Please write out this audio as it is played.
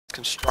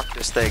construct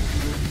this thing.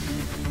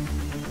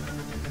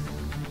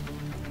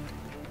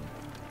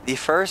 The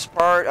first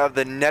part of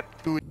the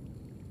Neptune.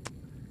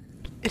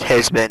 It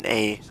has been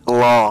a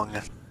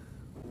long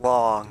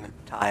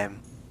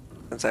time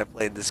since I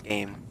played this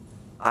game.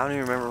 I don't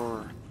even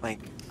remember, like,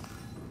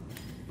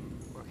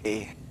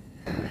 okay.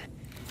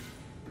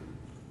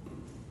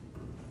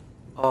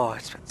 Oh,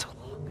 it's been so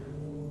long.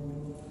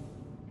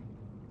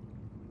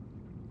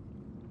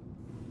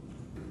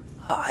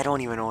 I don't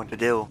even know what to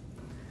do.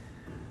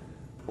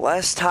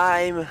 Last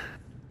time.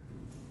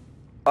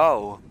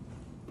 Oh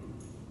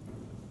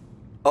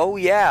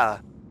yeah.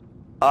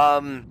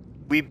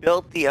 We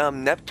built the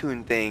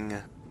Neptune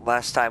thing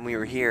last time we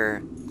were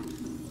here.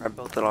 I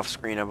built it off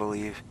screen, I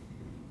believe.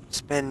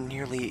 It's been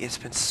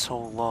so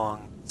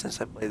long since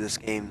I played this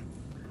game.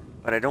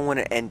 But I don't want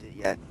to end it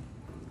yet.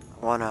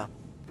 I wanna,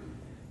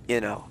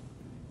 you know,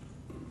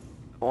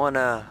 I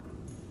wanna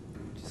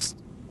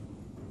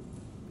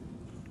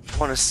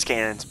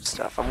scan some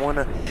stuff. I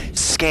wanna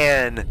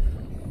scan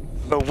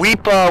the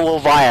Weepa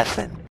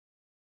Leviathan.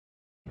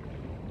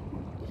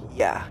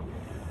 Yeah.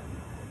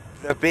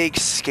 The big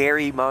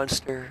scary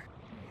monster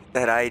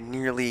that I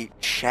nearly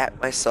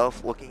shat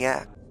myself looking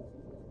at.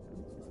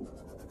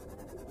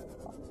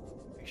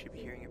 You should be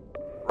hearing it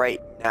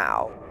right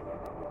now.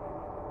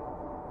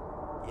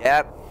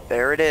 Yep,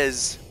 there it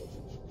is.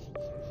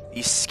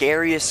 The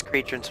scariest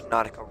creature in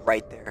Subnautica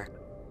right there.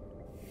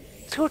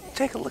 Let's go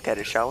take a look at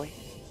it, shall we?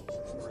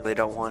 I really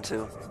don't want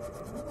to.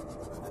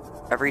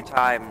 Every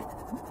time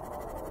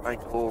I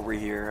go over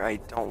here, I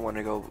don't want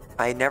to go.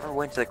 I never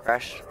went to the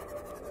crash.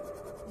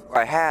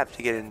 I have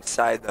to get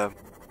inside the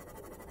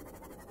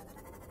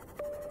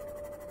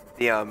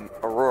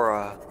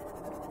Aurora,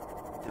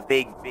 the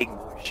big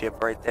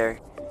ship right there.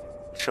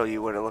 Show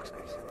you what it looks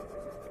like.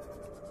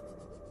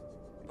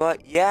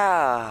 But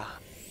yeah,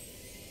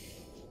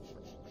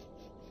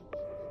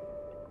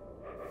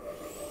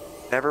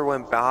 never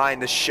went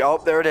behind the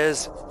shelf. There it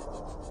is.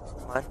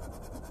 Come on.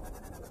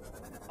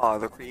 Oh,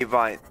 the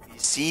Creevine. You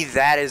see,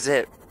 that is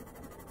it.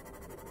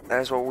 That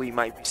is what we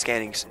might be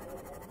scanning soon.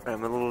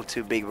 I'm a little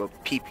too big of a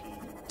pee-pee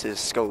to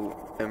go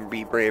and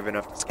be brave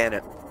enough to scan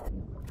it.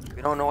 If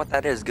you don't know what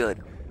that is,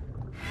 good.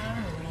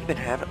 We even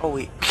have it. Oh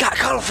wait, we got a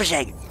cuttlefish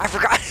egg! I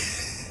forgot!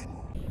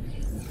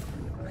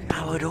 Look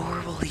how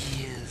adorable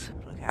he is.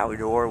 Look how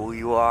adorable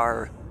you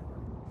are.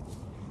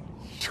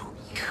 So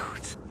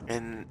cute.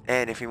 And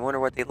if you wonder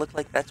what they look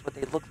like, that's what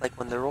they look like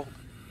when they're old.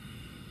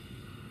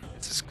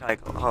 This is kind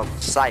of called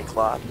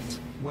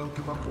Cyclops.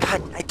 Welcome aboard,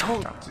 God, I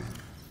told you. Captain.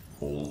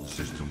 All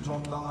systems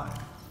online.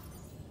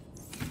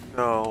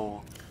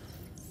 No.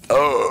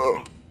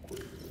 Oh.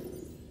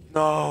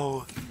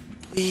 No.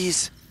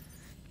 Please.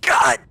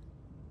 God.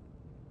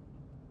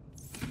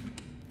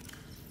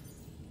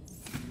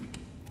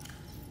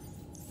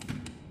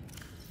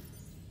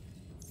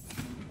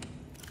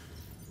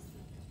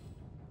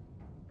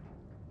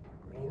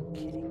 Are you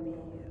kidding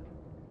me?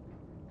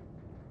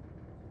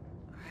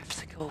 I have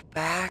to go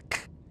back.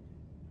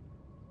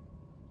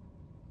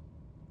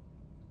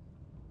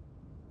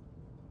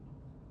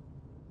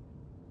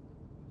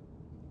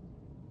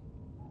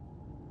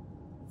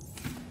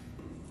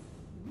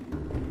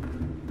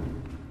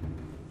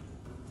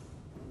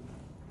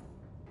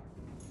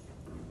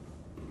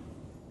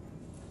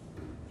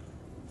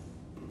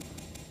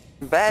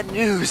 Bad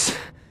news.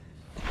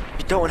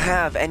 You don't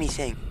have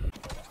anything.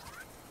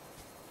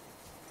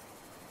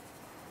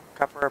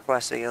 Copper,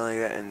 plastic,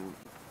 and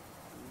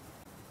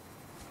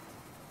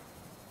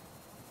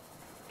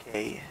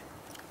okay.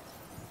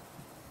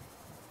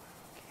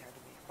 How to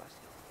make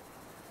plastic?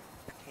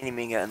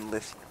 Titanium and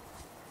lithium.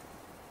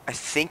 I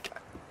think.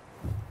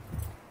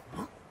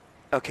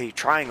 Okay,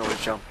 triangle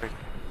is jumper.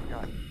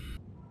 God.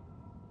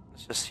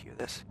 Let's just hear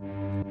this.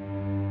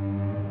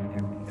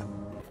 There we go.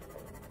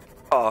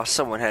 Oh,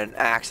 someone had an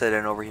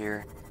accident over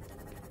here.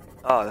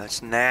 Oh,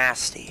 that's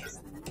nasty.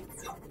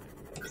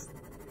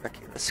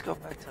 Okay, let's go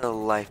back to the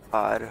life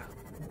pod.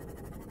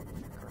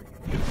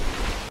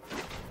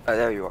 Oh,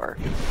 there you are.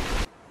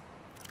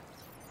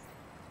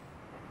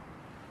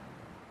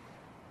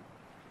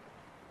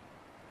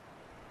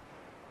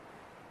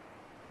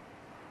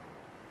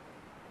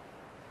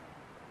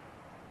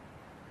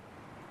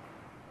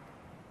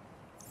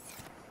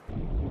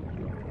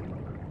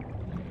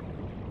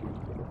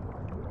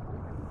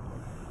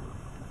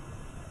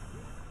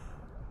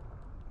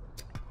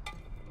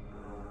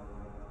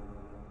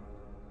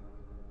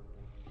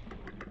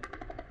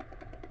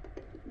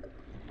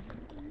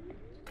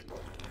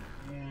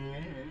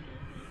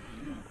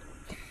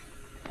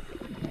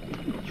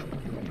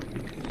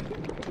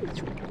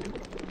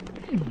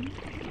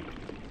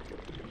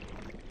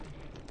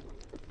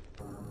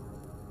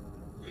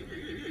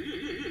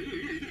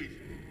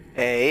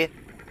 Hey.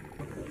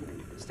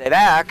 Stay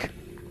back.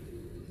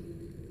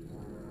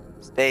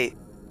 Stay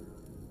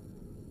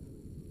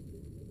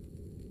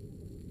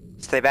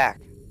back.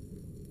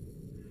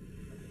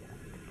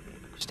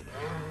 Stay.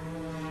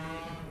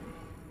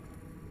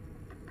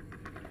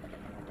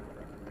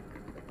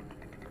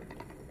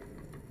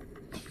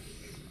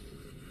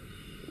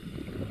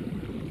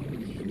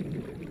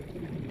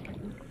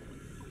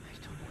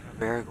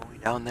 bear going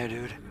down there,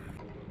 dude.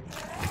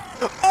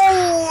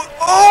 Oh!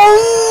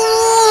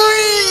 Oh!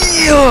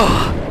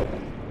 Yeah!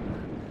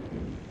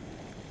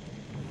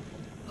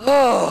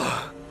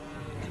 Oh!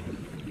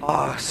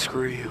 Oh,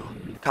 screw you.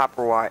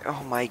 Copper wire.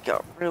 Oh my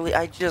god, really?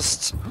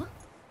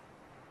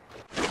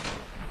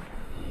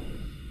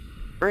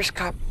 Where's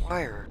copper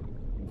wire?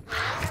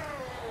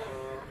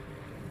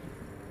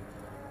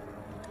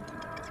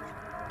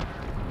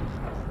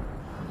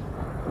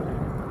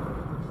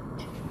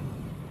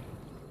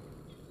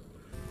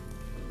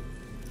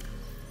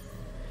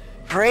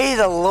 Pray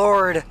the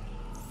Lord!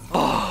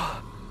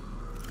 Oh!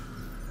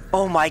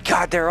 Oh my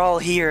god, they're all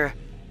here!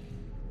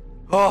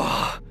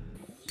 Oh!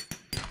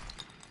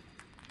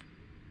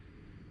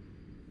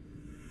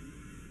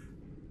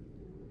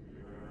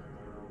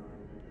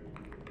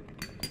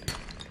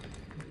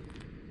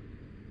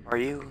 Are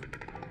you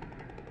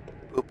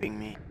pooping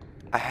me?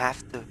 I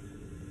have to.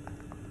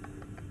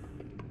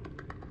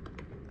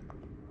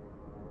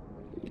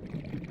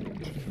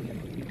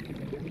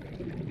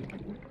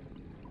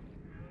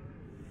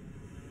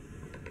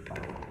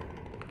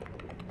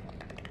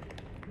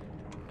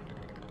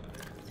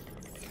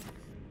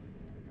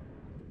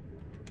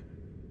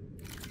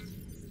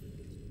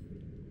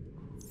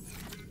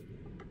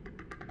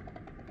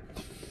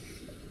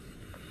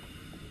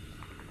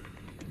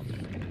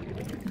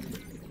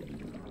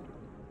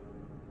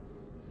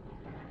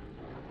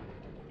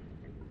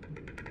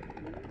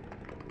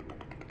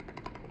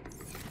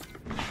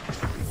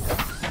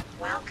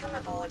 Welcome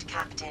aboard,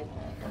 Captain.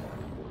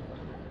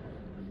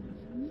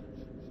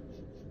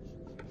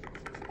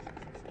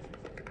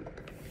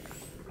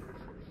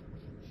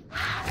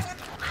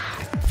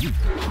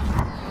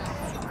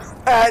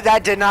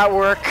 That did not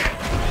work.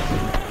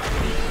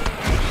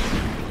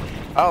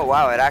 Oh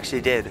wow, it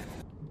actually did.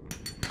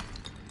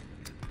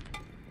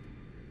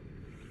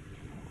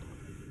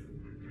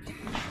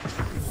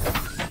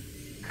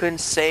 Couldn't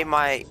say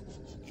my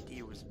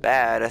idea was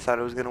bad. I thought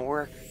it was gonna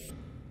work.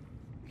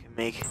 We can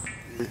make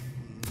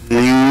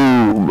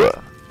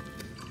lube.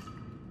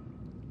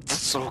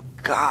 So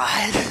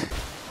God.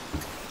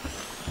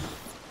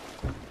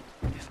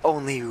 If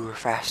only we were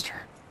faster.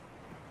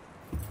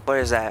 What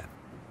is that?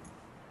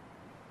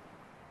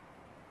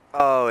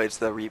 Oh, it's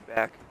the reef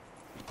back.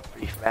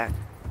 Let's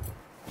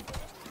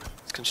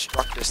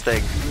construct this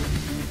thing.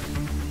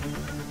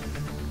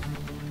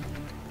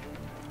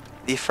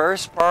 The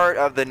first part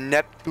of the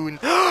Neptune.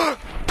 Oh,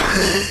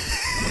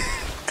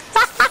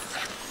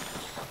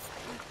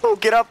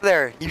 get up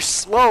there! You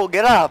slow,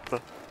 get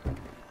up!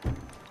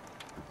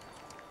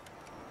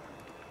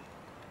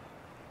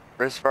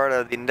 First part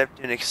of the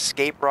Neptune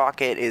escape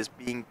rocket is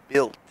being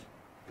built.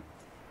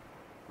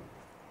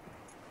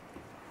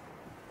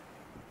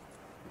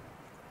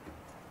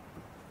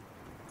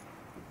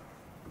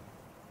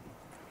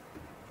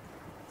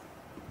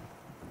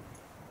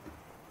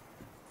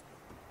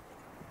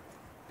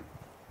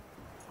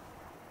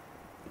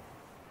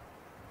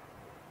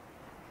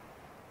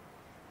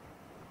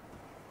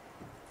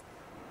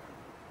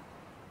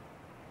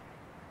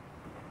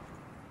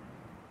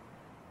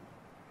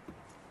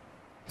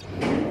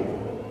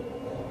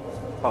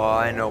 Oh,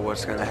 I know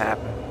what's gonna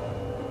happen.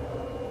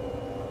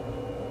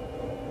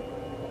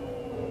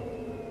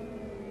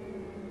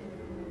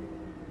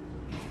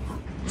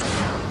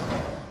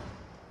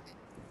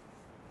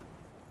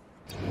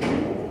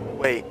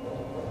 Wait.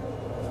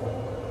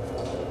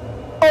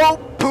 Oh,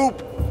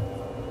 poop!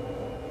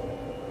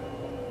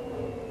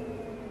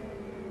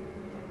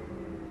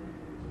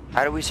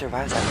 How do we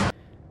survive that?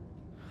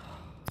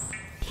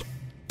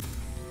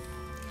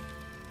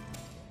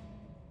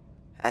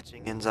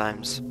 Hatching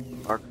enzymes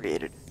are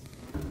created.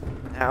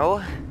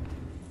 Now,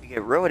 we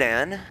get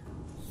Rodan,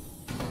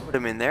 put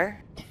him in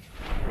there,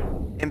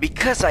 and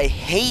because I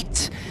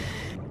hate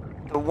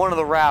one of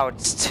the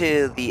routes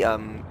to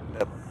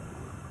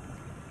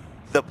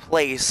the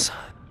place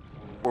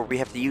where we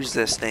have to use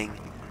this thing.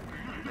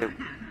 God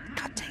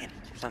dang it!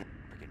 It keeps on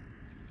freaking.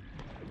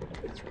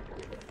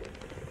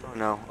 Oh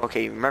no.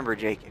 Okay, remember,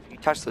 Jake, if you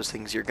touch those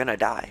things, you're gonna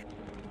die.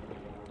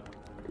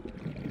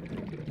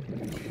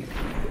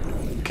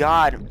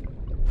 God.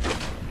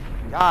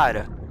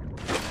 God.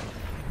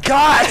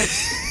 God!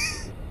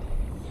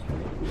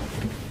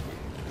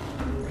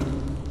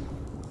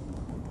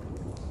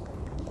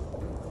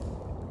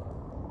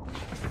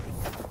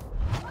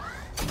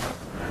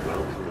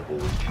 Welcome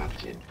aboard,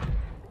 Captain.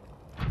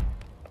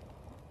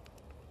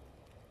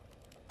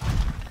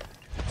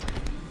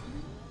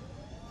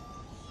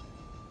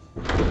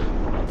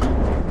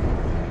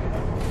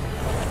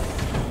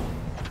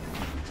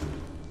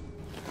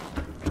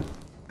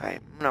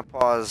 Alright, I'm gonna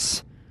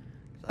pause.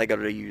 I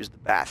gotta use the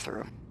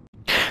bathroom.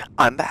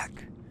 I'm back.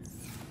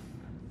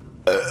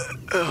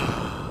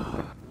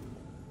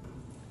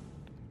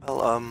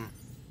 Well,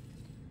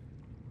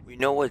 we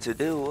know what to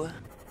do.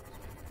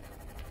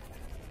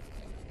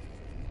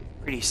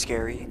 Pretty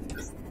scary.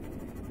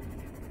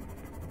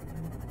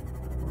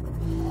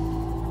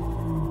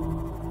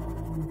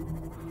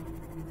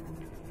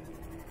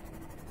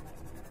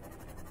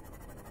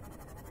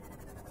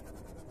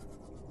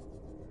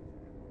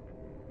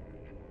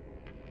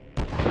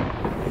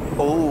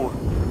 Oh.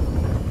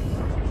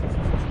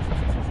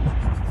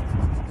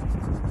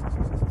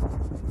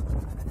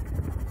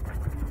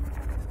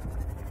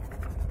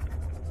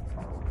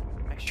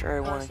 Make sure I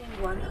want to.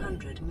 Passing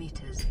 100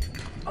 meters.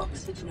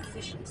 Oxygen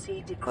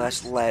efficiency decreased. Oh,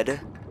 that's lead.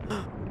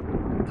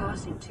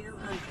 Passing 200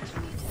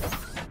 meters.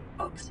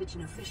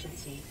 Oxygen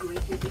efficiency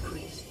greatly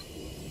decreased.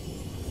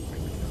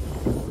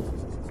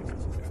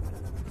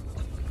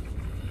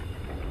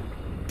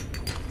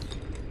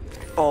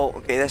 Oh,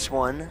 okay, that's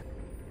one.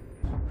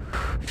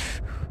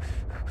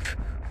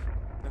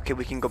 Okay,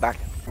 we can go back.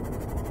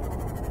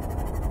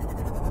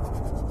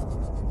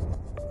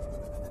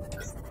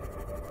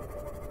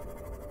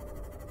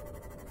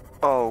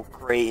 Oh,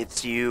 great,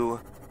 it's you.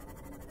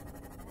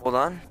 Hold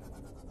on.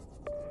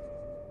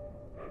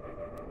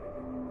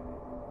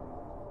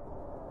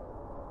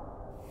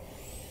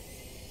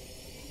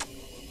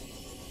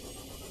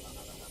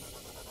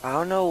 I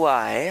don't know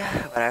why,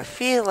 but I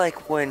feel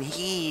like when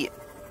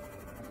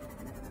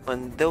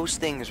those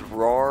things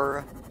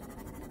roar,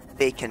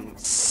 they can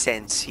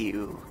sense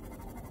you.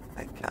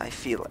 Like, I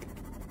feel like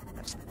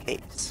that's the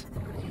case.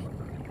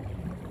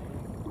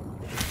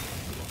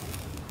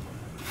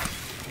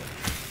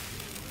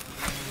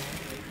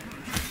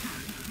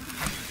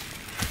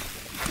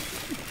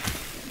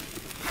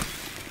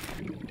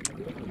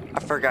 I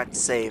forgot to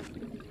save.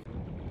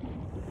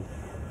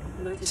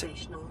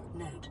 Motivational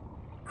note.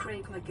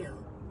 Craig McGill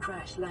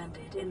crash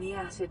landed in the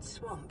acid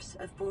swamps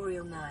of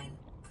Boreal 9,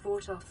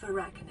 fought off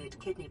arachnid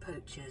kidney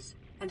poachers,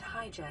 and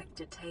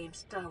hijacked a tame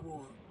Star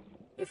Wars.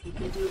 If you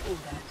can do all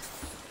that,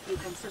 you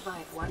can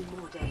survive one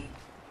more day.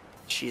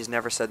 She's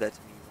never said that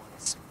to me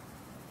once.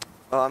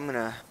 Well, I'm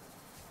gonna...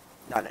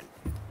 Not in.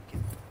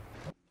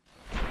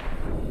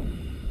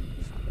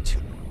 Two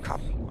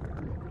copy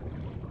wire.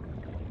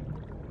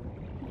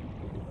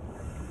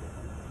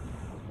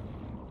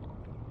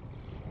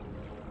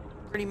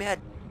 Pretty mad.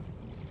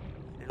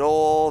 Did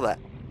all that.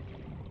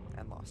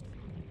 And lost it.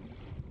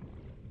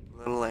 A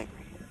little angry.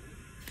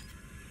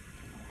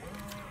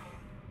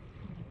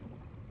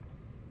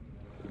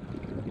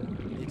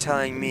 You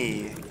telling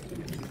me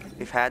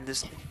we've had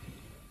this?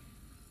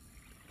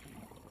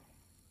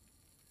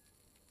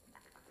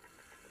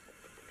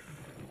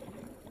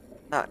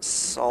 Not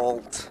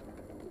salt.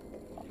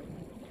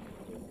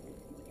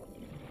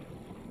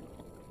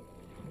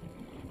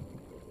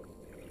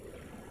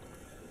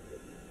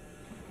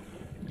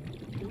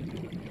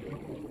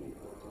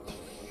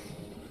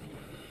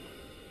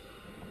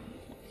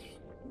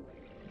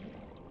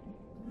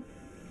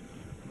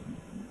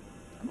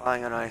 I'm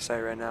lying on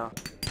eyesight right now.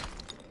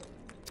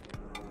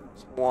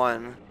 It's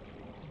one.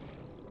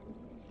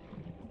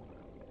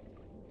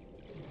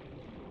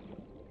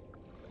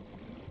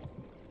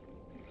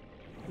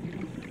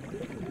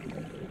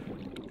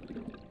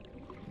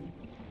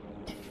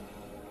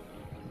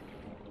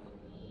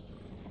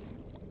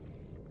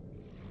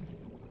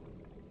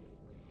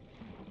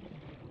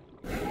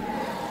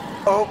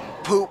 Oh,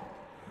 poop.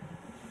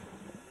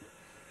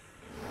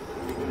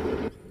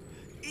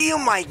 Oh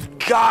my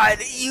god,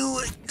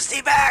 you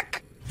stay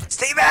back!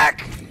 Stay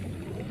back!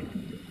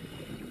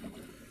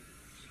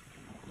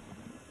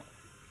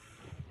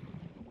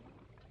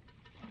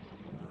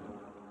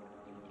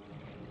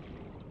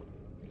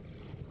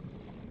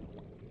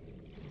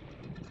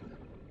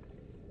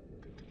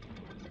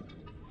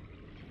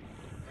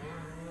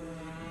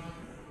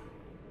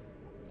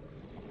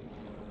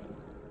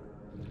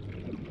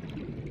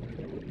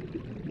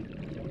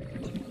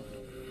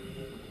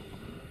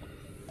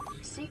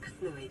 Seek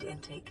fluid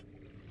intake.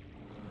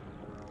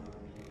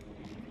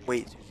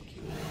 Wait.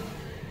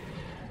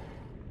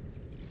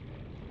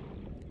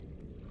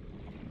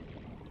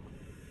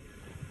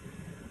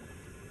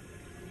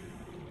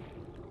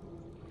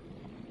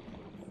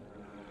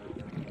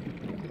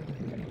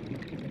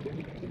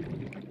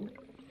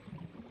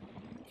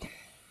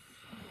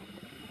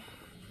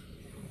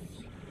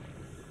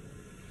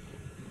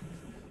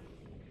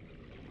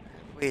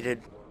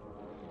 Waited.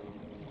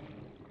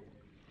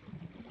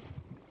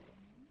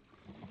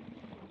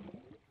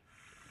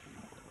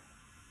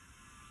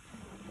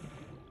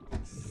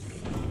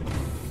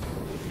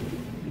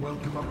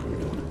 Welcome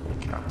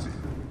aboard, Captain.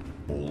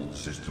 All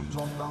systems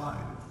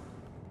online.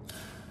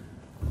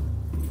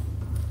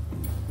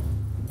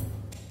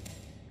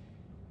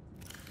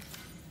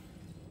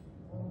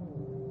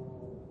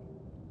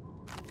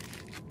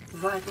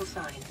 Vital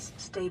signs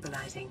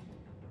stabilizing.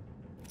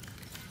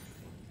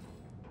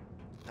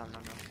 No.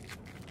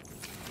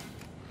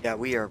 Yeah,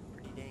 we are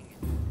pretty dang it.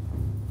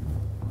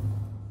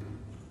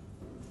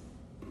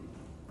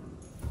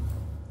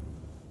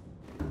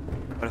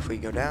 What if we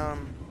go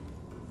down?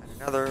 And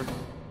another.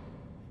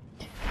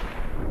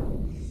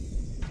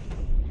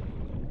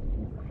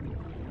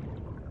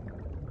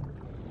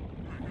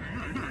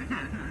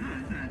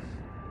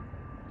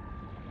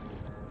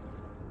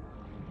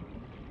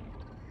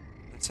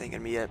 This ain't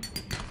gonna be it.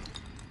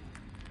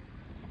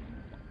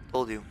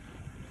 Told you.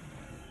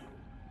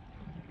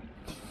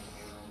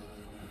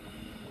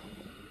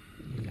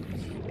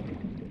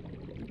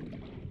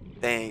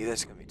 Dang, this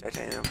is gonna be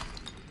titanium.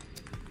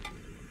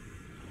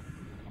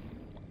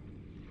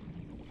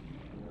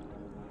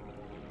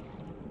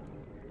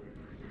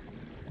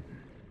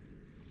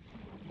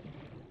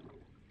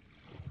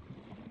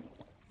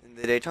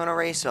 the Daytona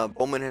race.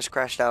 Bowman has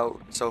crashed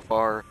out so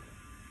far.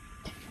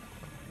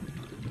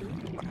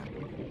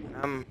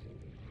 I'm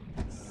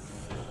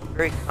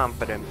very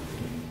confident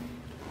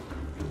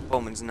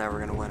Bowman's never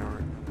gonna win a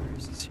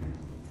race this year.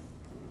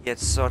 He had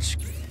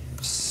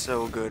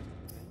so good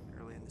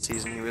early in the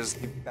season. He was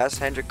the best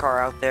Hendrick car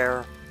out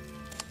there.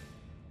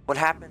 What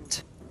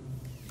happened?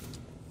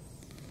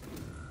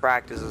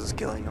 Practice is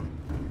killing him.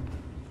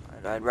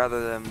 I'd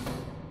rather them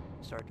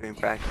start doing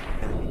practice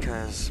again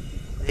because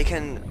they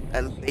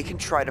can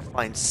try to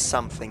find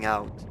something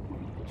out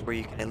where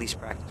you can at least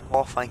practice.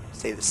 Qualifying can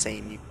stay the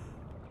same.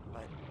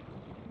 But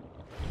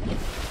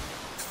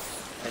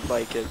I'd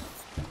like it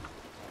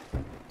to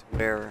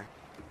where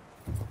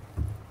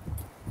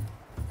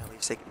at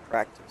least they can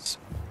practice.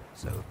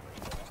 So.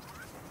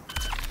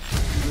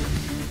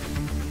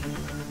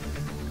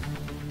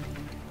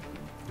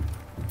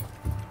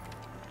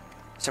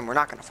 So we're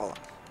not gonna fall off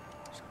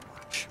so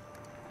much.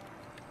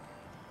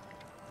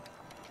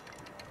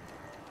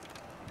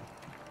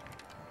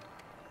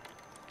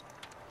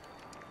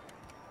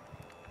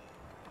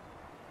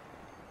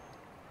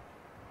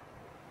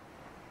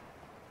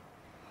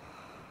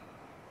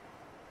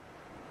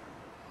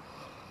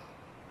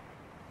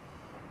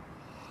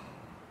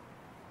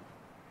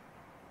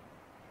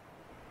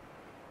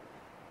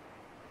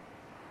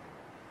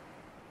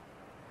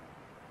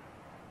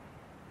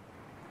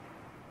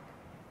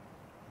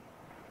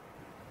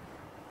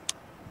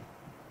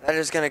 That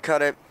is gonna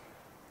cut it.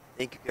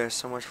 Thank you guys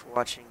so much for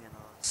watching, and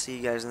I'll see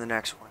you guys in the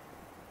next one.